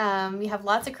Benton. You have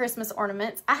lots of Christmas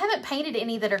ornaments. I haven't painted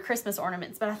any that are Christmas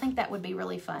ornaments, but I think that would be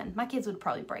really fun. My kids would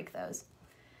probably break those.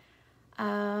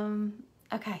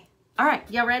 Okay. All right.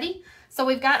 Y'all ready? So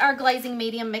we've got our glazing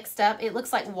medium mixed up. It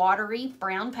looks like watery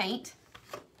brown paint.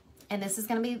 And this is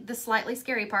going to be the slightly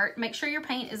scary part. Make sure your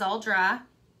paint is all dry.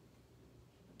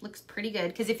 Looks pretty good.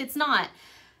 Because if it's not,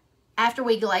 after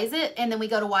we glaze it and then we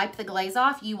go to wipe the glaze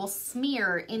off, you will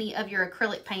smear any of your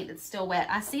acrylic paint that's still wet.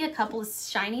 I see a couple of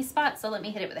shiny spots, so let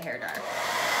me hit it with a hairdryer.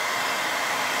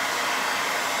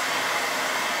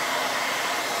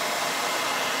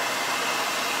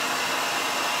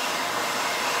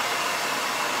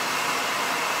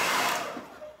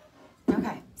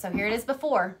 Okay, so here it is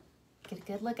before. Get a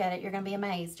good look at it. You're going to be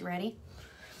amazed. You ready?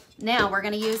 Now we're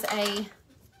going to use a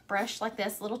brush like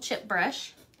this, little chip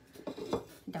brush.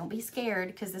 Don't be scared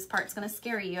because this part's going to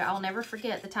scare you. I'll never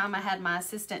forget the time I had my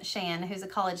assistant Shan, who's a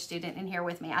college student, in here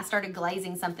with me. I started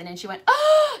glazing something and she went,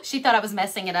 oh, she thought I was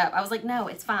messing it up. I was like, no,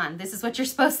 it's fine. This is what you're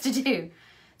supposed to do.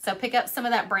 So pick up some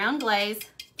of that brown glaze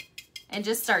and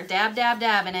just start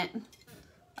dabbing it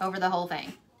over the whole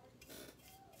thing.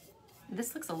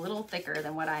 This looks a little thicker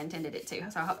than what I intended it to.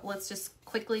 So let's just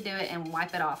quickly do it and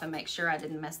wipe it off and make sure I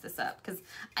didn't mess this up. Because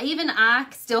even I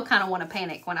still kind of want to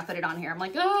panic when I put it on here. I'm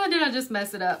like, oh, did I just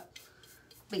mess it up?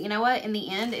 But you know what? In the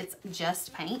end, it's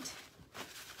just paint.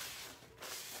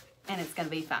 And it's going to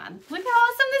be fine. Look how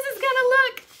awesome this is going to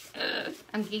look. Ugh,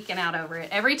 I'm geeking out over it.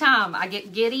 Every time I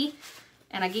get giddy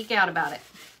and I geek out about it.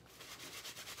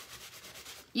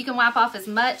 You can wipe off as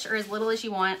much or as little as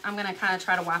you want. I'm going to kind of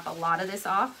try to wipe a lot of this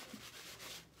off.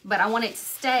 But I want it to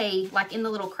stay like in the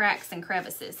little cracks and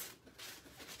crevices.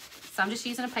 So I'm just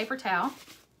using a paper towel.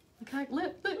 Okay,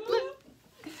 look.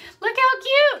 Look how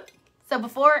cute. So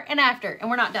before and after,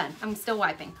 and we're not done. I'm still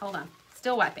wiping. Hold on.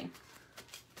 Still wiping.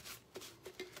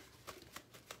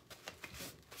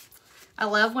 I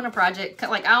love when a project,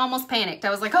 like I almost panicked. I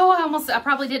was like, oh, I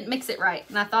probably didn't mix it right.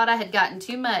 And I thought I had gotten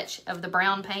too much of the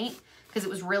brown paint because it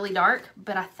was really dark.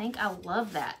 But I think I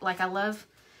love that. Like I love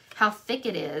how thick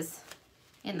it is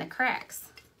in the cracks.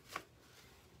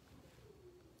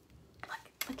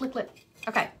 Look.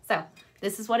 Okay, so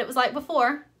this is what it was like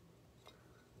before.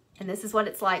 And this is what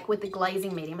it's like with the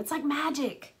glazing medium. It's like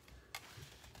magic.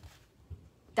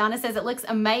 Donna says it looks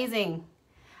amazing.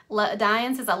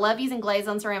 Diane says, I love using glaze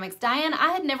on ceramics. Diane,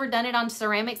 I had never done it on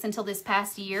ceramics until this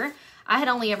past year. I had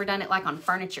only ever done it like on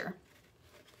furniture.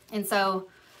 And so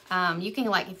you can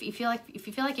like, if you feel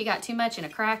like you got too much in a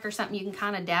crack or something, you can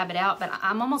kind of dab it out. But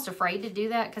I'm almost afraid to do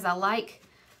that because I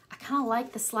kind of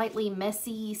like the slightly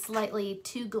messy, slightly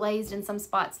too glazed in some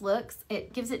spots looks.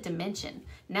 It gives it dimension.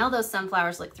 Now those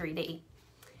sunflowers look 3D.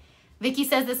 Vicky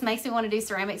says this makes me want to do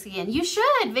ceramics again. You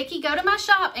should, Vicky. Go to my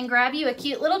shop and grab you a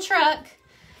cute little truck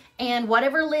And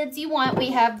whatever lids you want,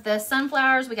 we have the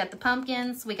sunflowers, we got the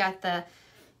pumpkins, we got the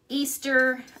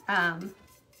Easter,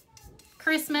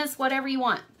 Christmas, whatever you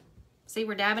want. See,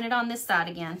 we're dabbing it on this side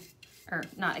again. Or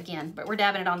not again, but we're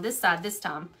dabbing it on this side this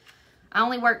time. I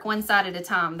only work one side at a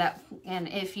time. And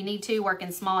if you need to, work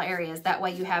in small areas. That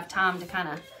way you have time to kind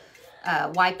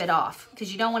of wipe it off,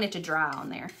 because you don't want it to dry on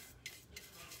there.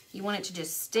 You want it to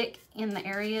just stick in the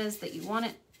areas that you want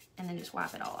it, and then just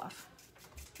wipe it all off.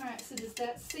 All right, so does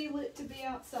that seal it to be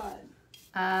outside?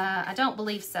 I don't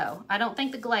believe so. I don't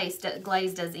think the glaze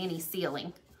does any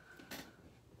sealing.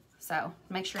 So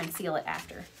make sure and seal it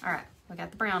after. All right, we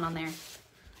got the brown on there.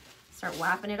 Start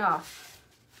wiping it off.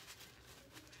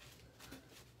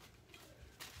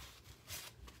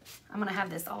 I'm gonna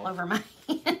have this all over my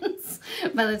hands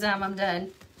by the time I'm done.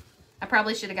 I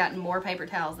probably should have gotten more paper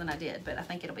towels than I did, but I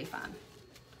think it'll be fine.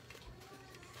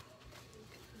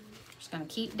 Just gonna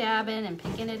keep dabbing and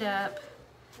picking it up.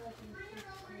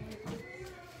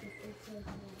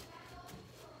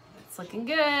 It's looking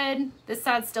good. This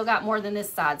side's still got more than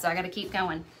this side, so I gotta keep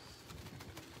going.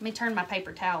 Let me turn my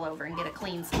paper towel over and get a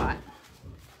clean spot.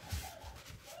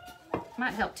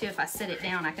 Might help too if I sit it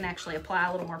down. I can actually apply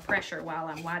a little more pressure while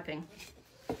I'm wiping.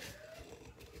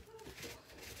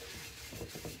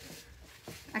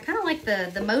 I kind of like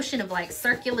the motion of like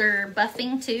circular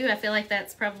buffing too. I feel like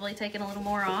that's probably taking a little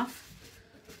more off.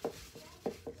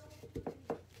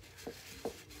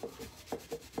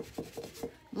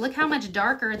 Look how much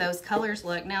darker those colors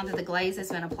look now that the glaze has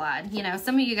been applied. You know,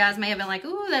 some of you guys may have been like,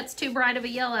 ooh, that's too bright of a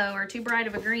yellow or too bright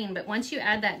of a green. But once you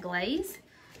add that glaze,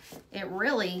 it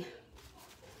really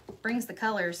brings the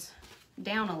colors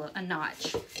down a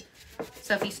notch.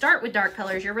 So if you start with dark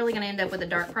colors, you're really going to end up with a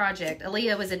dark project.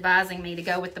 Aaliyah was advising me to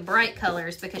go with the bright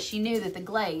colors because she knew that the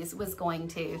glaze was going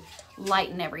to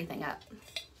lighten everything up.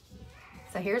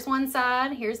 So here's one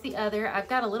side, here's the other. I've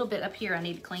got a little bit up here I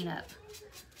need to clean up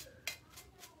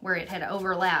where it had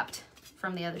overlapped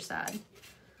from the other side.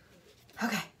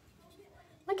 Okay,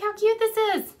 look how cute this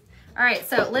is. All right,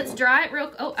 so let's dry it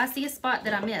real. Oh, I see a spot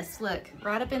that I missed. Look,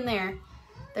 right up in there.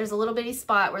 There's a little bitty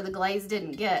spot where the glaze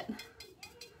didn't get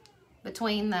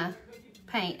between the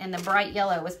paint, and the bright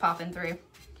yellow was popping through.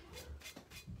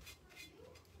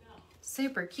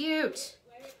 Super cute.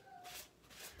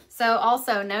 So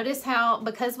also notice how,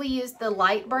 because we used the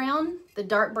light brown, the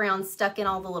dark brown stuck in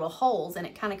all the little holes, and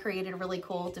it kind of created a really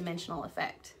cool dimensional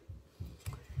effect.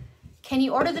 Can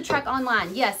you order the truck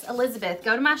online? Yes, Elizabeth,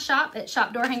 go to my shop at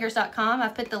shopdoorhangers.com.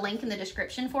 I've put the link in the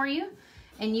description for you,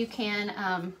 and you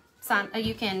can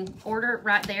you can order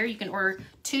right there. You can order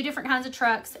 2 different kinds of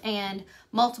trucks and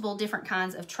multiple different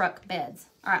kinds of truck beds.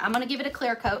 All right, I'm gonna give it a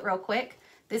clear coat real quick.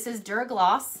 This is DuraClear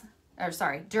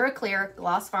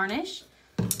Gloss Varnish.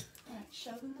 All right,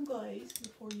 show them the glaze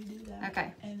before you do that.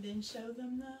 Okay. And then show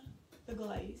them the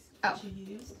glaze that you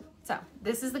used. So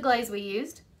this is the glaze we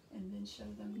used. And then show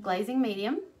them glazing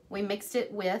medium. We mixed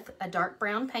it with a dark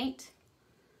brown paint.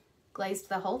 Glazed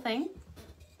the whole thing.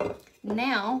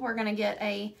 Now we're gonna get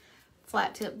a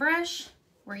flat tip brush.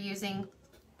 We're using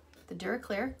the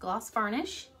DuraClear Gloss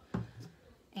Varnish.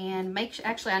 And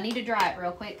actually I need to dry it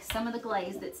real quick. Some of the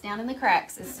glaze that's down in the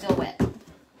cracks is still wet.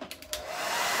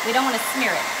 We don't want to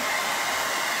smear it.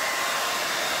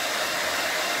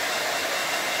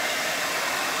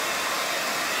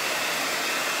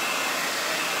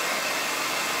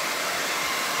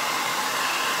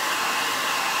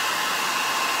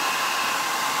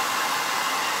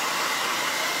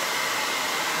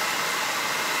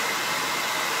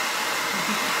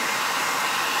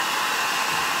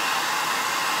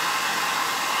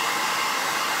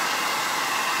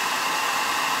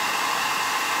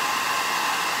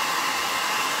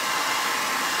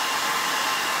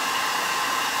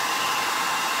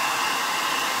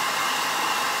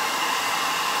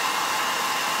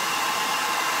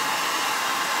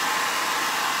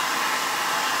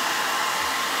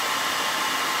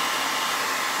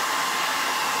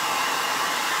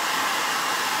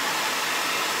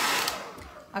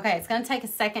 Okay, it's gonna take a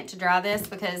second to dry this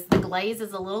because the glaze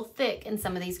is a little thick in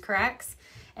some of these cracks,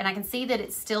 and I can see that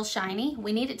it's still shiny.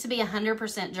 We need it to be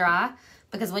 100% dry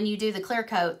because when you do the clear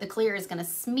coat, the clear is gonna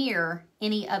smear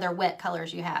any other wet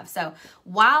colors you have. So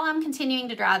while I'm continuing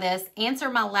to dry this, answer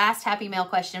my last Happy Mail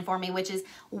question for me, which is,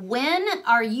 when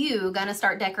are you gonna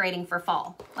start decorating for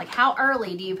fall? Like, how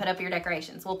early do you put up your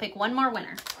decorations? We'll pick one more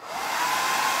winner.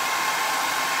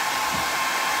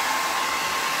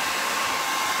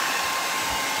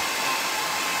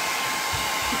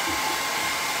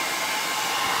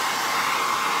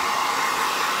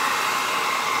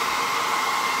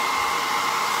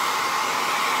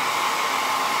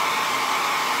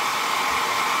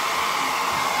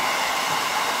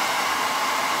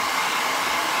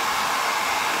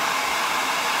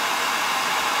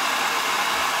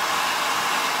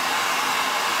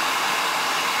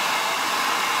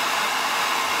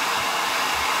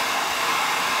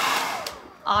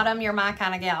 Autumn, you're my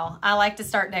kind of gal. I like to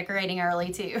start decorating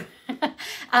early too.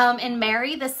 And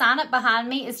Mary, the sign up behind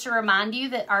me is to remind you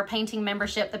that our painting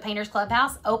membership, the Painters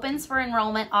Clubhouse, opens for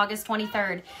enrollment August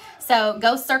 23rd. So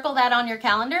go circle that on your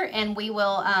calendar, and we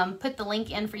will put the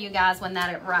link in for you guys when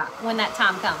that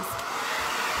time comes.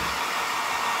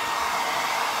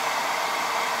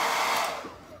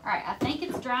 All right, I think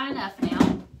it's dry enough now.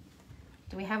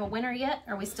 Do we have a winner yet?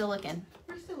 Or are we still looking?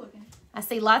 We're still looking. I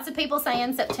see lots of people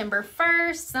saying September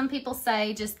 1st. Some people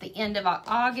say just the end of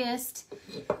August.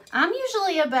 I'm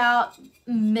usually about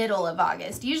middle of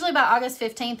August. Usually about August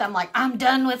 15th, I'm like, I'm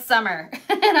done with summer.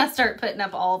 And I start putting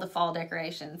up all the fall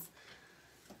decorations.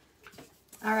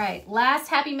 All right, last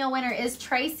Happy Meal winner is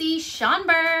Tracy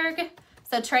Schonberg.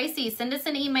 So Tracy, send us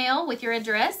an email with your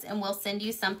address and we'll send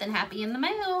you something happy in the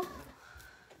mail.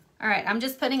 All right, I'm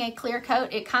just putting a clear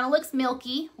coat. It kind of looks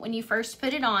milky when you first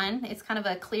put it on. It's kind of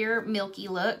a clear, milky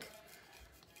look.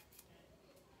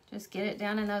 Just get it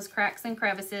down in those cracks and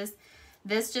crevices.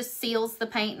 This just seals the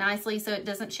paint nicely so it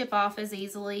doesn't chip off as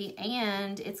easily,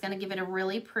 and it's gonna give it a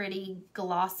really pretty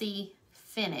glossy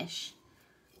finish.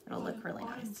 It'll look really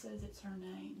nice. Autumn says it's her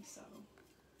name, so.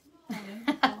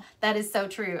 That is so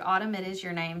true. Autumn, it is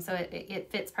your name, so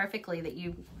it fits perfectly that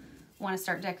you want to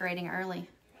start decorating early.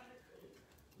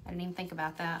 I didn't even think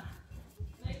about that.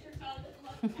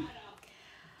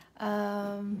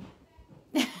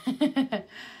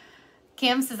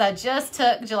 Kim says, I just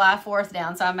took July 4th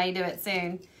down, so I may do it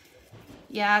soon.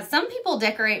 Yeah, some people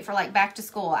decorate for like back to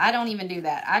school. I don't even do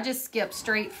that. I just skip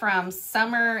straight from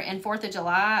summer and 4th of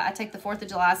July. I take the 4th of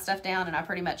July stuff down and I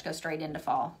pretty much go straight into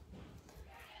fall.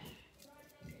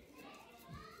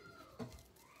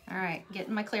 All right,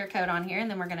 getting my clear coat on here,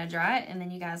 and then we're gonna dry it, and then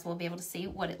you guys will be able to see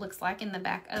what it looks like in the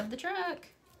back of the truck.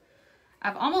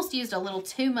 I've almost used a little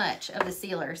too much of the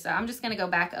sealer, so I'm just gonna go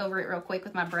back over it real quick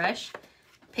with my brush,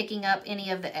 picking up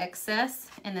any of the excess,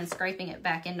 and then scraping it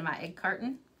back into my egg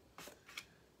carton.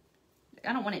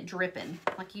 I don't want it dripping.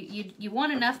 Like you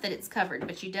want enough that it's covered,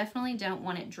 but you definitely don't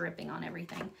want it dripping on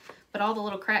everything. But all the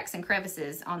little cracks and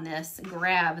crevices on this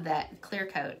grab that clear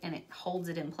coat and it holds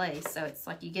it in place. So it's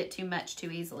like you get too much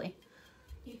too easily.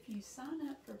 If you sign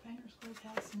up for Painters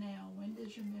Clubhouse now, when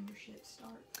does your membership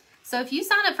start? So if you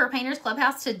sign up for Painters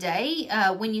Clubhouse today,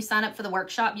 when you sign up for the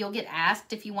workshop, you'll get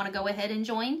asked if you want to go ahead and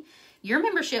join. Your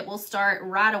membership will start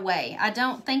right away. I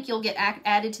don't think you'll get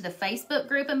added to the Facebook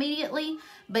group immediately,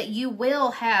 but you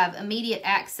will have immediate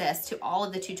access to all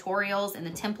of the tutorials and the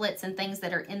templates and things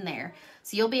that are in there.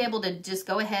 So you'll be able to just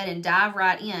go ahead and dive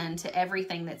right into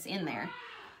everything that's in there.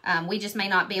 We just may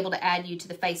not be able to add you to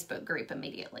the Facebook group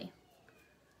immediately.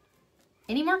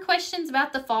 Any more questions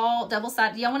about the fall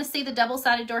double-sided? Do y'all want to see the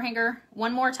double-sided door hanger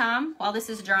one more time while this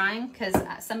is drying? Because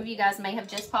some of you guys may have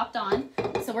just popped on.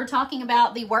 So we're talking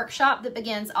about the workshop that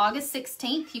begins August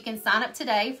 16th. You can sign up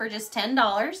today for just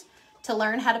 $10 to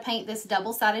learn how to paint this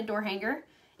double-sided door hanger.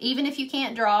 Even if you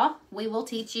can't draw, we will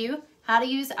teach you how to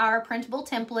use our printable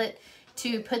template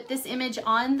to put this image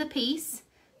on the piece.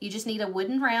 You just need a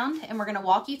wooden round, and we're going to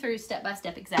walk you through step by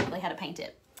step exactly how to paint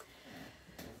it.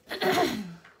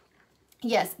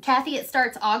 Yes, Kathy, it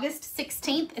starts August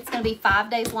 16th. It's going to be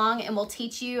 5 days long, and we'll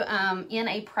teach you in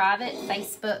a private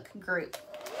Facebook group.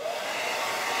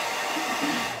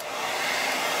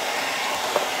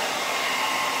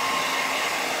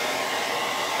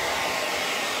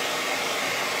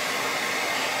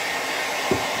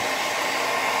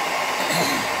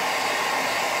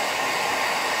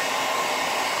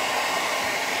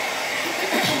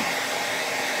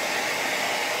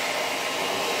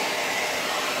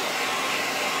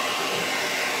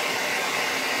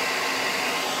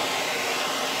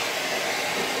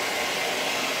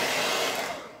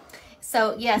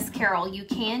 So yes, Carol, you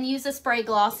can use a spray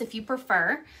gloss if you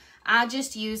prefer. I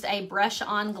just used a brush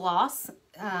on gloss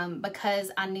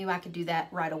because I knew I could do that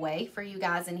right away for you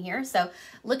guys in here. So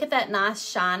look at that nice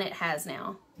shine it has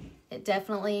now. It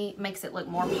definitely makes it look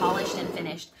more polished and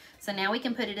finished. So now we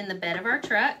can put it in the bed of our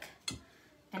truck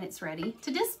and it's ready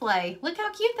to display. Look how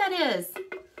cute that is.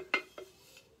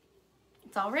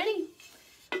 It's all ready.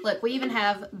 Look, we even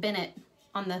have Bennett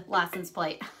on the license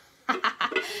plate.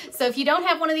 So if you don't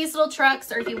have one of these little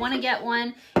trucks, or if you want to get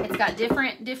one, it's got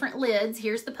different lids.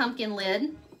 Here's the pumpkin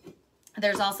lid.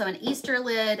 There's also an Easter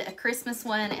lid, a Christmas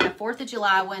one, and a 4th of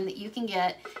July one that you can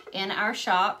get in our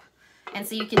shop. And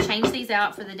so you can change these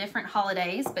out for the different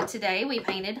holidays. But today we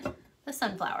painted the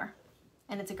sunflower.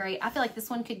 And it's a great, I feel like this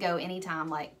one could go anytime,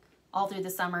 like all through the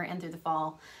summer and through the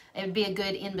fall. It would be a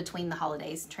good in between the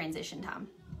holidays transition time.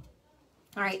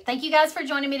 All right, thank you guys for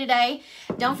joining me today.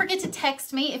 Don't forget to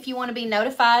text me if you want to be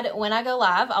notified when I go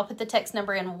live. I'll put the text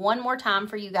number in one more time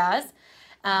for you guys.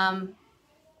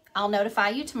 I'll notify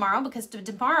you tomorrow, because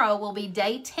tomorrow will be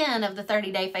day 10 of the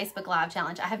 30-day Facebook Live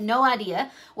challenge. I have no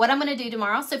idea what I'm going to do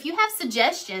tomorrow. So if you have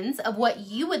suggestions of what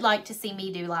you would like to see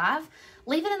me do live,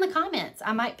 leave it in the comments.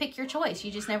 I might pick your choice.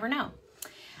 You just never know.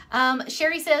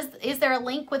 Sherry says, is there a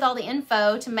link with all the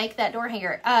info to make that door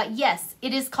hanger? Yes,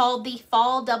 it is called the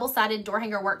Fall Double-Sided Door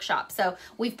Hanger Workshop. So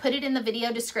we've put it in the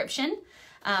video description.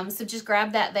 So just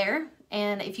grab that there.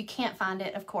 And if you can't find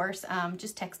it, of course,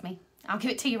 just text me. I'll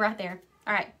give it to you right there.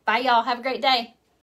 All right. Bye, y'all. Have a great day.